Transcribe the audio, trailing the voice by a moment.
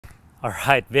All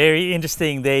right, very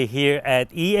interesting day here at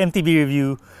E-MTB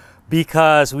Review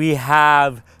because we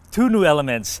have two new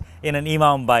elements in an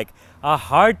e-mountain bike, a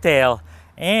hardtail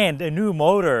and a new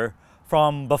motor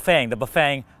from Bafang, the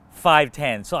Bafang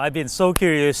 510. So I've been so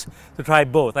curious to try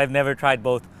both. I've never tried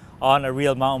both on a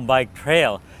real mountain bike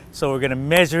trail. So we're gonna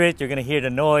measure it, you're gonna hear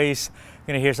the noise,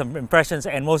 you're gonna hear some impressions,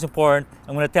 and most important,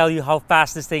 I'm gonna tell you how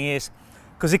fast this thing is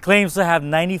because it claims to have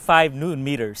 95 Newton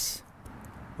meters.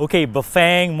 Okay,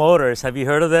 Bafang motors, have you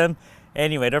heard of them?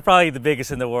 Anyway, they're probably the biggest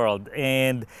in the world.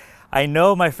 And I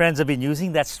know my friends have been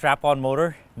using that strap-on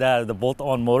motor, the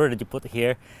bolt-on motor that you put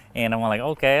here. And I'm like,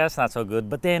 okay, that's not so good.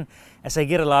 But then as I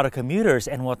get a lot of commuters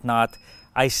and whatnot,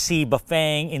 I see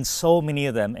Bafang in so many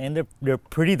of them. And they're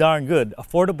pretty darn good.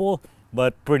 Affordable,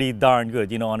 but pretty darn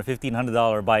good, you know, on a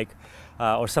 $1,500 bike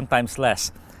or sometimes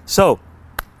less. So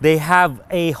they have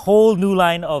a whole new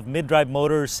line of mid-drive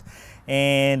motors.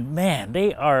 And man,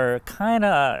 they are kind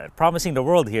of promising the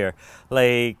world here,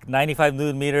 like 95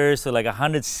 Newton meters to like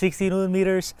 160 Newton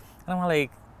meters. And I'm like,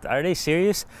 are they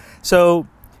serious? So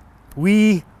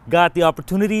we got the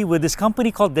opportunity with this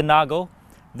company called Denago.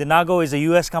 Denago is a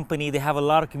US company. They have a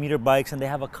lot of commuter bikes and they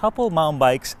have a couple mountain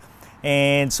bikes.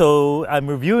 And so I'm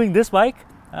reviewing this bike.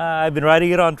 I've been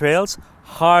riding it on trails,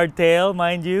 hardtail,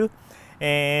 mind you.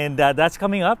 And that's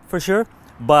coming up for sure.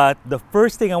 But the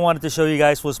first thing I wanted to show you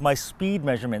guys was my speed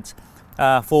measurements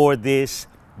for this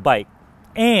bike.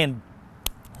 And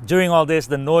during all this,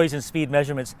 the noise and speed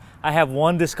measurements, I have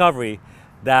one discovery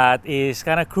that is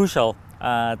kind of crucial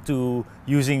to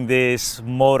using this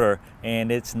motor,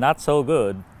 and it's not so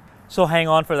good. So hang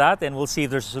on for that and we'll see if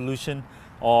there's a solution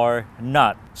or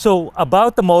not. So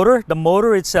about the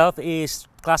motor itself is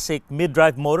classic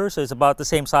mid-drive motor, so it's about the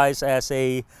same size as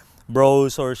a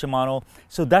Bros or Shimano.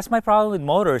 So that's my problem with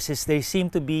motors, is they seem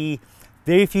to be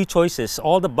very few choices.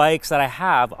 All the bikes that I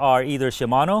have are either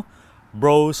Shimano,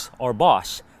 Bros, or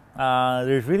Bosch.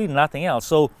 There's really nothing else.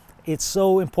 So it's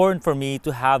so important for me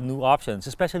to have new options,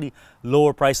 especially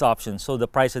lower price options. So the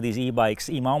price of these e-bikes,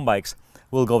 e-mountain bikes,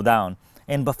 will go down.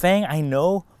 And Bafang, I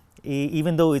know,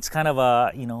 even though it's kind of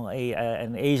a, you know,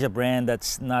 an Asia brand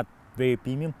that's not very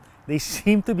premium, they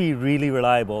seem to be really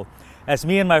reliable. As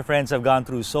me and my friends have gone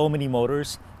through so many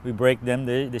motors, we break them,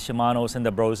 the Shimanos and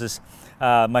the Broses.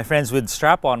 My friends with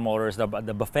strap-on motors, the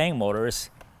Bafang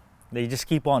motors, they just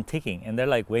keep on ticking and they're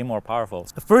like way more powerful.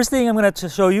 The first thing I'm going to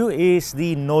show you is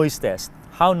the noise test.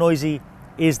 How noisy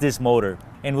is this motor?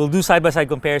 And we'll do side-by-side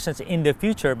comparisons in the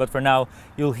future, but for now,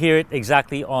 you'll hear it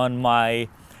exactly on my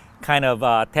kind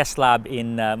of test lab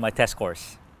in my test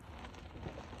course.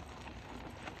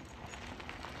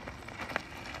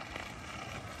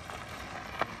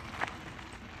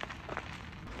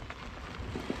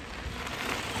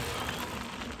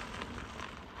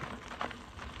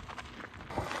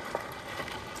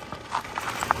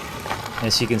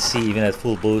 As you can see, even at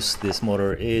full boost, this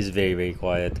motor is very, very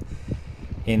quiet.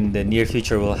 In the near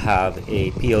future, we'll have a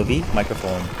POV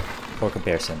microphone for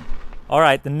comparison. All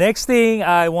right, the next thing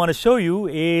I want to show you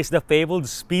is the fabled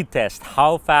speed test.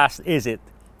 How fast is it?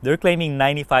 They're claiming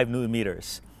 95 Newton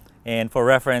meters. And for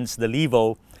reference, the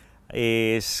Levo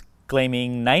is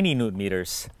claiming 90 Newton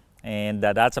meters. And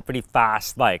that's a pretty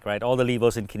fast bike, right? All the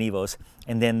Levos and Kinevos.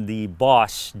 And then the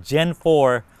Bosch Gen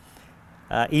 4,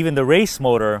 even the race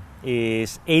motor,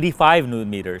 is 85 Newton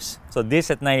meters. So this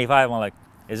at 95, I'm like,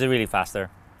 is it really faster?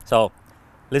 So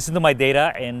listen to my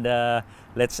data and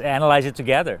let's analyze it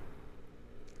together.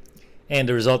 And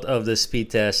the result of the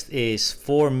speed test is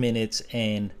 4 minutes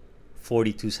and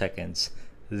 42 seconds.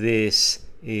 This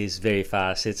is very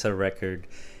fast. It's a record.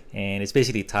 And it's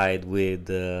basically tied with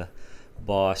the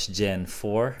Bosch Gen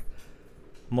 4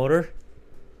 motor.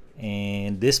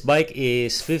 And this bike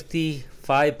is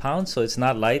 55 pounds, so it's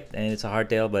not light, and it's a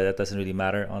hardtail, but that doesn't really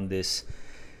matter on this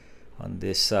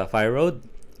fire road.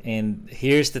 And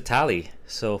here's the tally.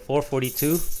 So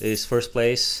 442 is first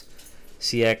place.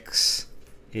 CX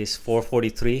is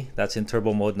 443. That's in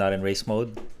turbo mode, not in race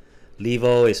mode.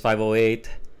 Levo is 508.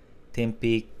 Tim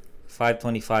Peak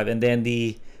 525. And then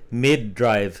the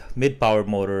mid-power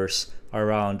motors are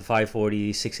around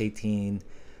 540, 618.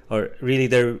 Or really,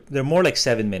 they're more like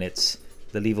 7 minutes.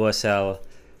 The Levo SL,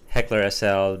 Heckler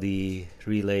SL, the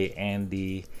Relay, and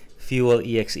the Fuel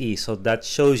EXE. So that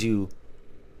shows you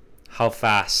how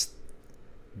fast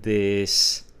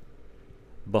this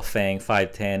Bafang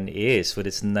 510 is with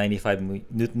its 95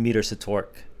 Newton meters of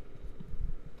torque.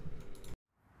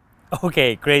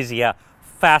 Okay, crazy, yeah.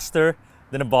 Faster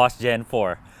than a Bosch Gen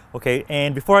 4. Okay,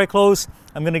 and before I close,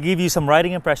 I'm going to give you some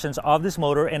riding impressions of this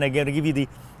motor, and I'm going to give you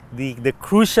the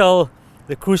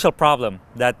the crucial problem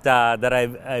that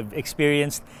I've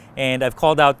experienced, and I've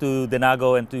called out to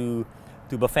Denago and to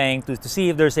Bafang to see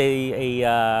if there's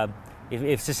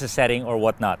if this is a setting or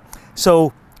whatnot.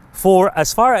 So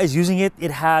as far as using it,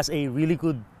 it has a really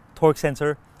good torque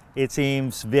sensor. It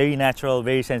seems very natural,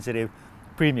 very sensitive,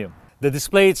 premium. The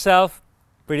display itself,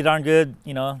 pretty darn good.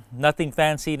 You know, nothing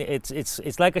fancy.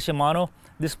 It's like a Shimano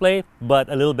display, but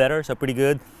a little better, so pretty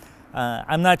good.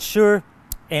 I'm not sure,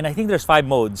 and I think there's 5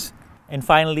 modes. And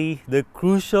finally, the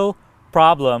crucial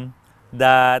problem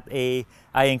that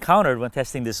I encountered when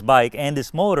testing this bike and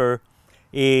this motor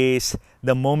is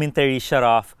the momentary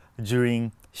shut-off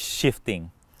during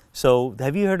shifting. So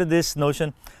have you heard of this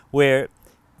notion where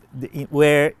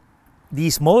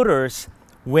these motors,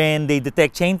 when they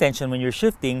detect chain tension when you're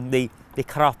shifting, they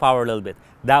cut off power a little bit.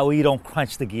 That way you don't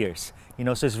crunch the gears. You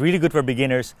know, so it's really good for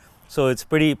beginners. So it's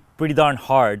pretty darn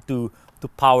hard to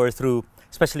power through,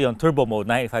 especially on turbo mode,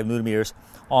 95 millimeters,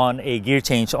 on a gear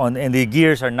change. And the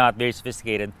gears are not very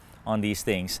sophisticated on these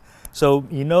things. So,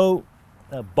 you know,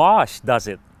 Bosch does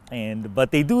it,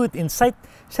 but they do it in such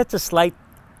a slight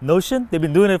notion. They've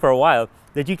been doing it for a while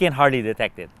that you can hardly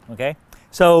detect it. Okay,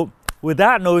 so with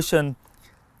that notion,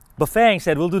 Bafang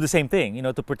said we'll do the same thing, you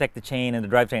know, to protect the chain and the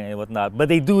drivetrain and whatnot. But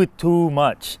they do it too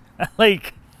much.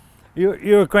 Like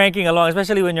you're cranking along,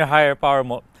 especially when you're higher power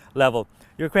level.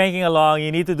 You're cranking along.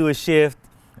 You need to do a shift,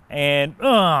 and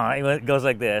it goes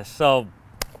like this. So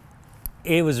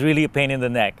it was really a pain in the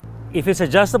neck. If it's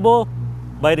adjustable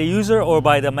by the user or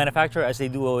by the manufacturer as they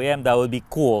do OEM, that would be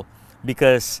cool,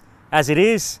 because as it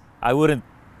is,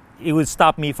 it would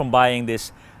stop me from buying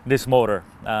this motor.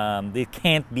 It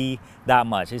can't be that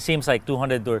much. It seems like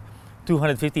 200 or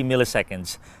 250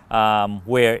 milliseconds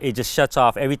where it just shuts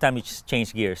off every time you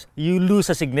change gears. You lose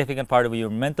a significant part of your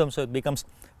momentum, so it becomes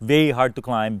very hard to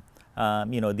climb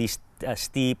you know, these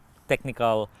steep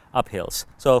technical uphills.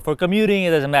 So for commuting,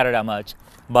 it doesn't matter that much,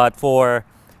 but for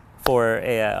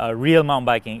a real mountain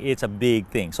biking, it's a big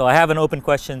thing. So I have an open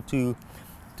question to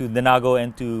Denago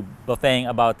and to Bafang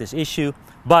about this issue,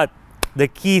 but the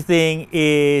key thing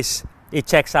is it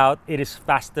checks out. It is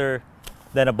faster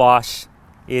than a Bosch.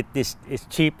 It's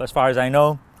cheap as far as I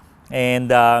know, and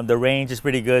the range is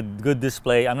pretty good. Good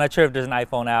display. I'm not sure if there's an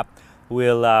iPhone app.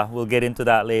 We'll get into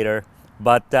that later.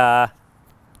 But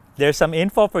there's some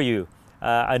info for you.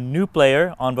 A new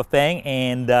player on Bafang,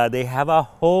 and they have a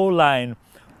whole line.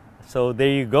 So there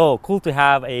you go. Cool to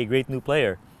have a great new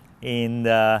player in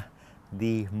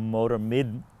the motor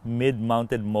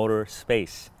mid-mounted motor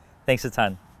space. Thanks a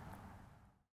ton.